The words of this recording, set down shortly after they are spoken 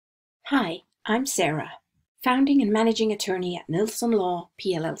Hi, I'm Sarah, founding and managing attorney at Nilsson Law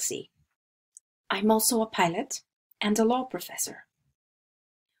PLLC. I'm also a pilot and a law professor.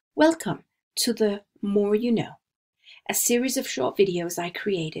 Welcome to The More You Know, a series of short videos I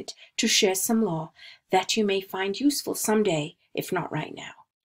created to share some law that you may find useful someday, if not right now.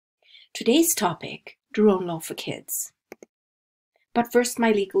 Today's topic, drone law for kids. But first,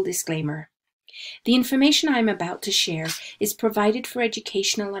 my legal disclaimer. The information I am about to share is provided for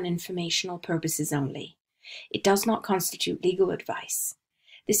educational and informational purposes only. It does not constitute legal advice.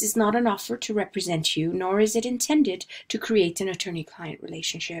 This is not an offer to represent you, nor is it intended to create an attorney-client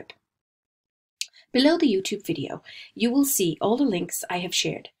relationship. Below the YouTube video, you will see all the links I have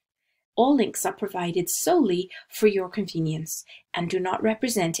shared. All links are provided solely for your convenience and do not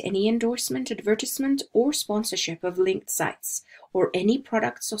represent any endorsement, advertisement, or sponsorship of linked sites or any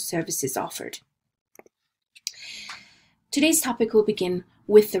products or services offered. Today's topic will begin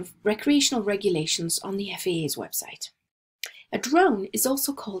with the recreational regulations on the FAA's website. A drone is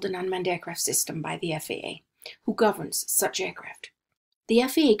also called an unmanned aircraft system by the FAA, who governs such aircraft. The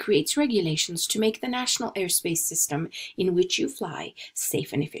FAA creates regulations to make the national airspace system in which you fly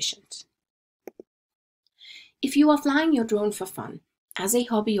safe and efficient. If you are flying your drone for fun, as a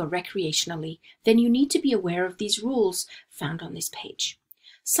hobby or recreationally, then you need to be aware of these rules found on this page.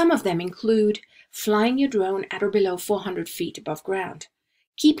 Some of them include flying your drone at or below 400 feet above ground,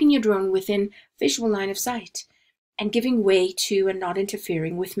 keeping your drone within visual line of sight, and giving way to and not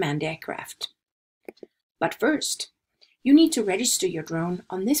interfering with manned aircraft. But first, you need to register your drone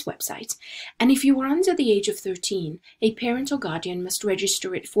on this website, and if you are under the age of 13, a parent or guardian must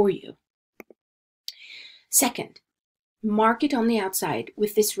register it for you. Second, mark it on the outside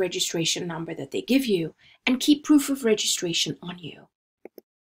with this registration number that they give you, and keep proof of registration on you.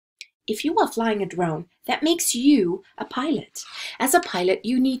 If you are flying a drone, that makes you a pilot. As a pilot,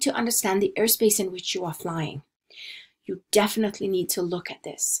 you need to understand the airspace in which you are flying. You definitely need to look at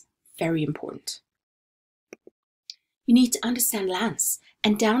this. Very important. You need to understand LANs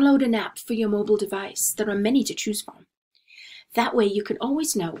and download an app for your mobile device. There are many to choose from. That way you can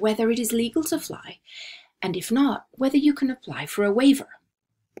always know whether it is legal to fly, and if not, whether you can apply for a waiver.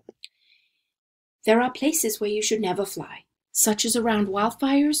 There are places where you should never fly, such as around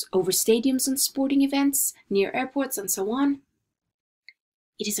wildfires, over stadiums and sporting events, near airports, and so on.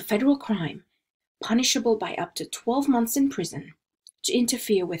 It is a federal crime, punishable by up to 12 months in prison, to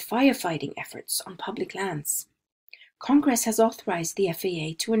interfere with firefighting efforts on public lands. Congress has authorized the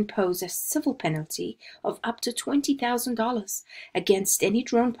FAA to impose a civil penalty of up to $20,000 against any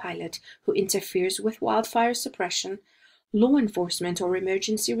drone pilot who interferes with wildfire suppression, law enforcement, or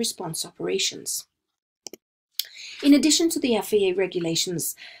emergency response operations. In addition to the FAA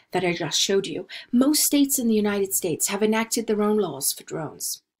regulations that I just showed you, most states in the United States have enacted their own laws for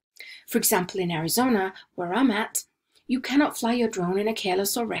drones. For example, in Arizona, where I'm at, you cannot fly your drone in a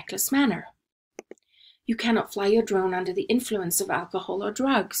careless or reckless manner. You cannot fly your drone under the influence of alcohol or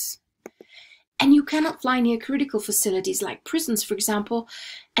drugs. And you cannot fly near critical facilities like prisons, for example,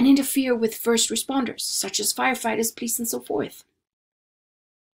 and interfere with first responders, such as firefighters, police, and so forth.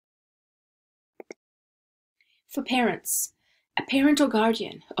 For parents, a parent or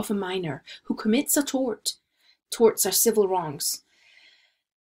guardian of a minor who commits a tort, torts are civil wrongs,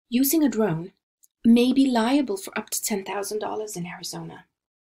 using a drone may be liable for up to $10,000 in Arizona.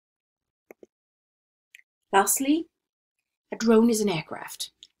 Lastly, a drone is an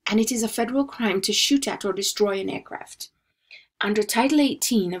aircraft, and it is a federal crime to shoot at or destroy an aircraft. Under Title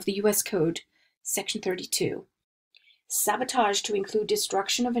 18 of the U.S. Code, Section 32, sabotage to include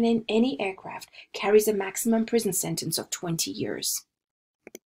destruction of any aircraft carries a maximum prison sentence of 20 years.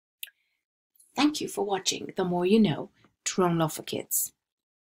 Thank you for watching The More You Know, Drone Law for Kids.